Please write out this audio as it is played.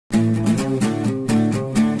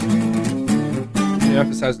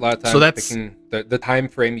emphasize a lot of times So that's picking the time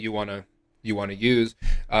frame you want to use.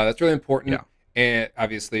 That's really important. yeah, And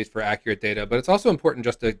obviously it's for accurate data, but it's also important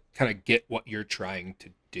just to kind of get what you're trying to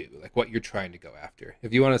do, like what you're trying to go after.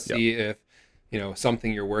 If you want to yep, see if,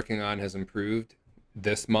 something you're working on has improved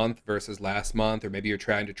this month versus last month, or maybe you're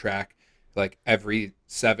trying to track like every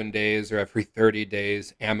 7 days or every 30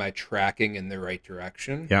 days, am I tracking in the right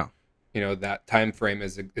direction? yeah. That time frame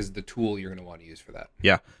is the tool you're going to want to use for that.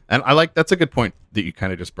 Yeah. And that's a good point that you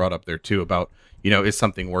kind of just brought up there too about, is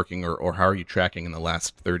something working or how are you tracking in the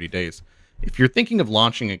last 30 days? If you're thinking of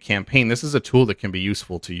launching a campaign, this is a tool that can be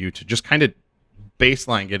useful to you to just kind of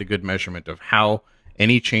baseline, get a good measurement of how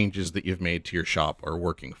any changes that you've made to your shop are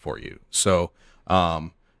working for you. So,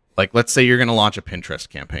 like let's say you're going to launch a Pinterest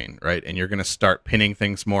campaign, right? And you're going to start pinning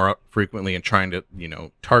things more frequently and trying to,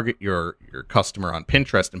 target your customer on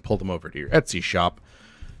Pinterest and pull them over to your Etsy shop.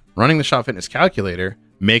 Running the Shop Fitness calculator,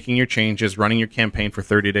 making your changes, running your campaign for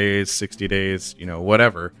 30 days, 60 days,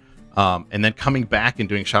 whatever. And then coming back and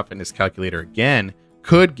doing Shop Fitness calculator again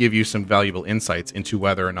could give you some valuable insights into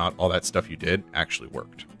whether or not all that stuff you did actually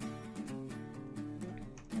worked.